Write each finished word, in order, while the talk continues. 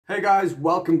Hey guys,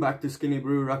 welcome back to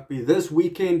SkinnyBru Rugby. This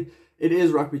weekend, it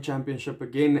is Rugby Championship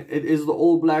again. It is the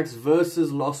All Blacks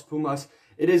versus Los Pumas.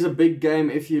 It is a big game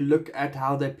if you look at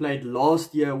how they played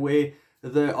last year, where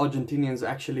the Argentinians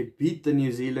actually beat the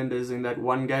New Zealanders in that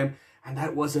one game. And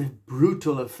that was a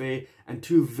brutal affair and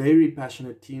two very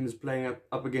passionate teams playing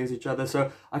up against each other.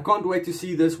 So I can't wait to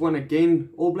see this one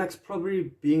again. All Blacks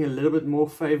probably being a little bit more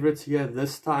favourites here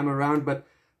this time around, but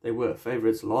they were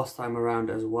favourites last time around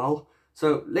as well.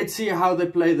 So let's see how they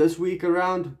play this week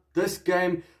around. This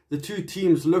game, the two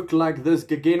teams look like this.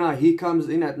 Gagena, he comes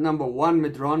in at number 1.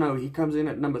 Medrano, he comes in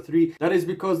at number 3. That is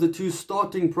because the two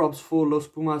starting props for Los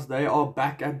Pumas, they are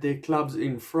back at their clubs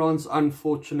in France,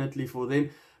 unfortunately for them.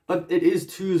 But it is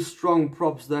two strong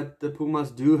props that the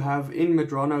Pumas do have. In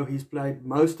Medrano, he's played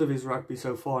most of his rugby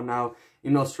so far now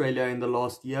in Australia in the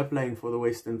last year, playing for the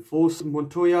Western Force.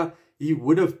 Montoya, he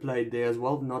would have played there as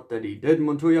well, not that he did.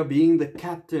 Montoya being the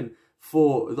captain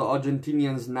for the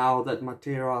Argentinians now that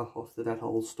Matera, after that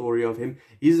whole story of him,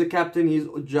 he's the captain. He's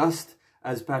just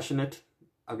as passionate.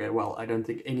 Okay, well, I don't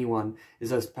think anyone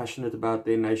is as passionate about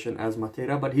their nation as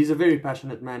Matera, but he's a very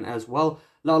passionate man as well.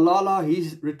 Lalala, he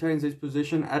retains his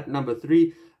position at number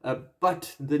 3.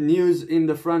 But the news in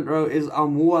the front row is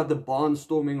Amua, the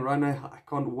barnstorming runner. I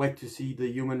can't wait to see the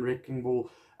human wrecking ball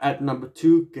at number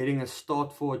 2, getting a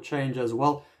start for a change as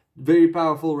well. Very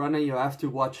powerful runner. You have to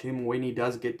watch him when he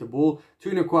does get the ball.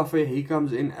 Tuna Kwafe, he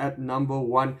comes in at number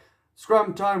 1.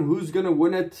 Scrum time, who's going to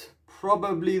win it?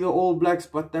 Probably the All Blacks,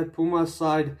 but that Pumas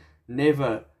side,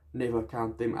 never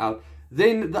count them out.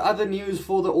 Then the other news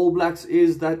for the All Blacks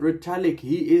is that Retallick,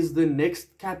 he is the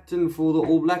next captain for the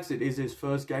All Blacks. It is his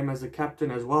first game as a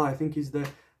captain as well. I think he's the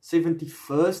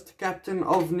 71st captain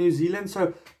of New Zealand.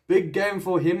 So big game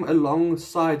for him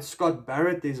alongside Scott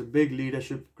Barrett. There's a big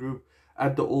leadership group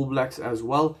at the All Blacks as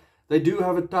well. They do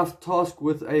have a tough task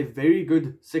with a very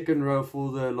good second row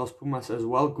for the Los Pumas as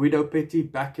well. Guido Petty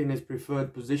back in his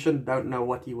preferred position. Don't know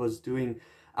what he was doing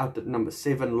out at number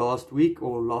 7 last week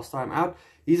or last time out.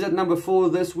 He's at number 4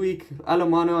 this week.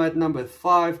 Alemano at number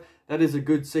 5. That is a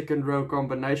good second row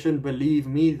combination. Believe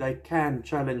me, they can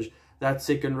challenge that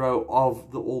second row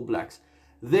of the All Blacks.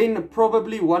 Then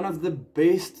probably one of the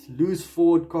best loose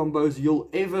forward combos you'll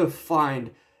ever find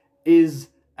is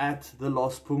at the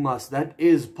Los Pumas. That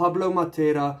is Pablo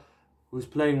Matera, who's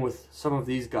playing with some of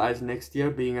these guys next year,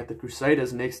 being at the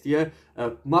Crusaders next year.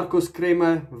 Marcos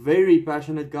Kremer, very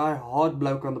passionate guy, hard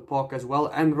bloke on the park as well.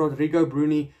 And Rodrigo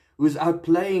Bruni, who's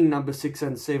outplaying number 6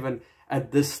 and 7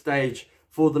 at this stage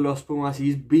for the Los Pumas.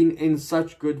 He's been in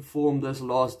such good form this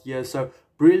last year. So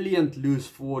brilliant loose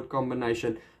forward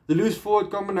combination. The loose forward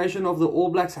combination of the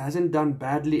All Blacks hasn't done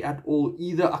badly at all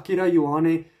either. Akira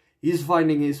Ioane, he's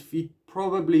finding his feet,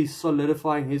 probably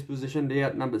solidifying his position there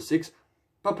at number 6.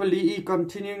 Papali'i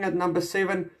continuing at number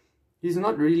 7. He's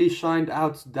not really shined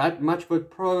out that much, but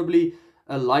probably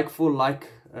a like-for-like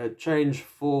change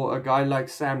for a guy like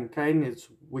Sam Cane, is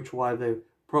which why they're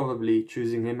probably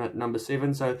choosing him at number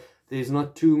 7. So there's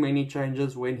not too many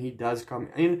changes when he does come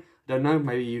in. Don't know,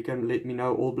 maybe you can let me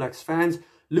know, All Blacks fans.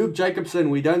 Luke Jacobson,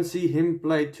 we don't see him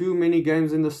play too many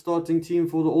games in the starting team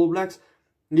for the All Blacks.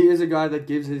 He is a guy that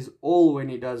gives his all when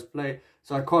he does play,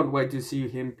 so I can't wait to see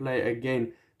him play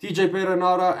again. TJ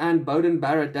Perenara and Bowden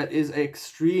Barrett, that is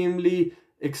extremely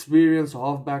experienced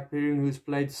halfback pairing who's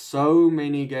played so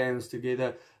many games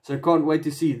together. So I can't wait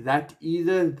to see that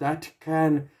either. That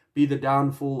can be the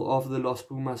downfall of the Los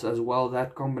Pumas as well.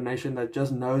 That combination that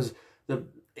just knows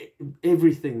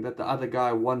everything that the other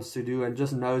guy wants to do and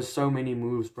just knows so many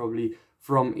moves probably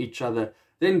from each other.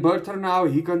 Then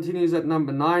Bertrand, he continues at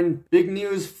number 9. Big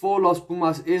news for Los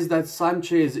Pumas is that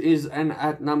Sanchez is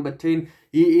at number 10.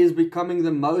 He is becoming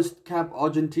the most capped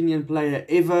Argentinian player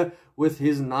ever with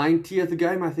his 90th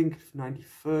game. I think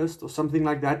 91st or something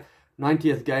like that.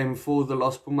 90th game for the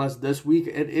Los Pumas this week.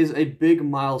 It is a big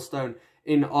milestone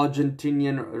in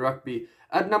Argentinian rugby.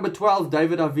 At number 12,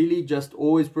 David Avili, just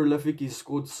always prolific. He's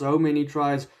scored so many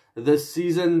tries this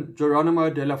season. Geronimo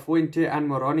De La Fuente and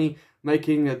Moroni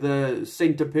making the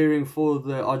centre pairing for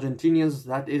the Argentinians.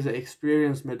 That is an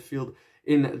experienced midfield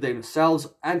in themselves.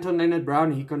 Anton Leonard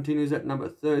Brown, he continues at number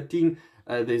 13.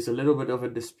 There's a little bit of a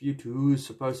dispute who's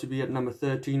supposed to be at number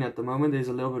 13 at the moment. There's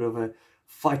a little bit of a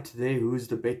fight there, who's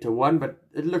the better one. But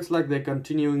it looks like they're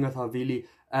continuing with Havili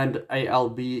and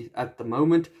ALB at the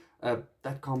moment.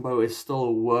 That combo is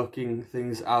still working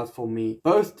things out for me.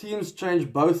 Both teams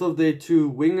changed both of their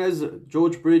two wingers.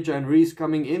 George Bridge and Reese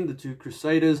coming in, the two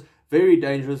Crusaders. Very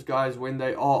dangerous guys when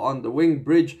they are on the wing.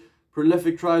 Bridge,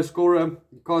 prolific try scorer.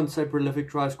 You can't say prolific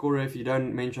try scorer if you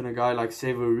don't mention a guy like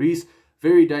Sevu Reese.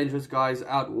 Very dangerous guys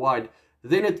out wide.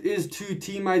 Then it is two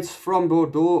teammates from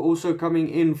Bordeaux also coming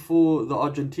in for the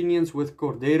Argentinians with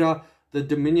Cordera, the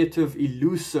diminutive,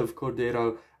 elusive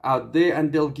Cordero out there,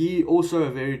 and Delguy, also a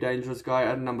very dangerous guy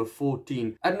at number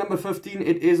 14. At number 15,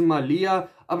 it is Malia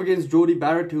up against Jordy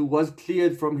Barrett, who was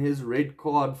cleared from his red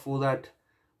card for that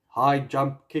high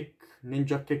jump kick,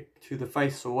 ninja kick to the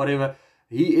face or whatever.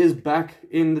 He is back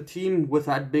in the team with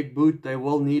that big boot. They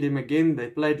will need him again. They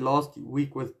played last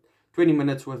week with 20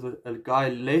 minutes with a guy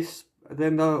less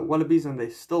than the Wallabies, and they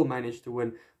still managed to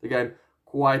win the game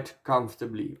quite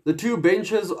comfortably. The two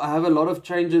benches have a lot of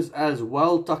changes as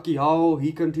well. Takihao,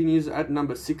 he continues at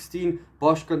number 16.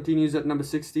 Bosch continues at number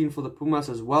 16 for the Pumas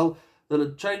as well.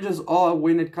 The changes are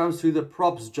when it comes to the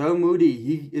props. Joe Moody,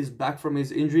 he is back from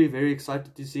his injury. Very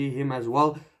excited to see him as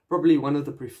well. Probably one of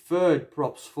the preferred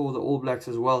props for the All Blacks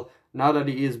as well. Now that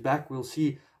he is back, we'll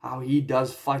see how he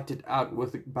does fight it out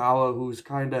with Bauer, who's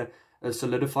kind of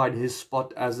solidified his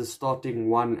spot as a starting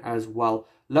one as well.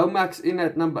 Lomax in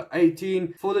at number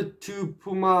 18. For the two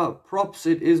Puma props,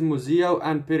 it is Muzio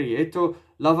and Perieto.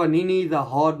 Lavanini, the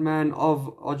hard man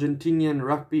of Argentinian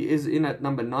rugby, is in at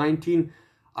number 19.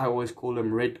 I always call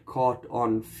him red cart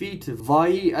on feet.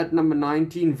 Vai at number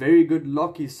 19, very good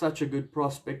lock. He's such a good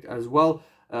prospect as well.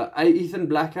 Ethan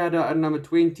Blackadder at number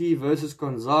 20 versus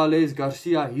Gonzalez.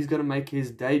 Garcia, he's going to make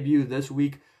his debut this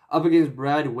week up against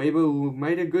Brad Weber, who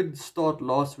made a good start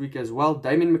last week as well.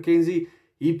 Damien McKenzie,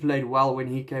 he played well when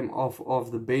he came off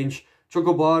of the bench.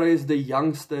 Chocobares, the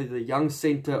youngster, the young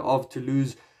center of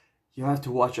Toulouse. You have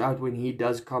to watch out when he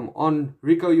does come on.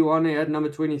 Rico Ioane at number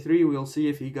 23. We'll see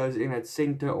if he goes in at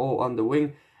center or on the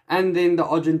wing. And then the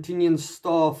Argentinian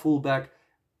star fullback,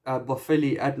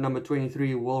 Boffelli at number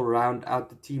 23, will round out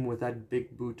the team with that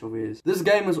big boot of his. This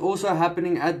game is also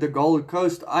happening at the Gold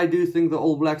Coast. I do think the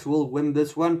All Blacks will win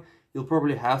this one. You'll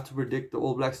probably have to predict the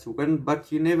All Blacks to win,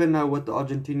 but you never know what the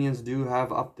Argentinians do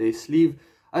have up their sleeve.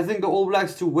 I think the All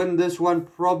Blacks to win this one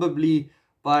probably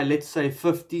by, let's say,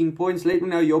 15 points. Let me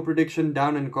know your prediction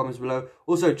down in the comments below.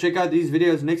 Also, check out these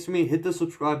videos next to me. Hit the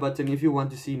subscribe button if you want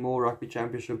to see more Rugby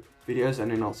Championship videos, and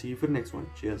then I'll see you for the next one.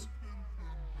 Cheers.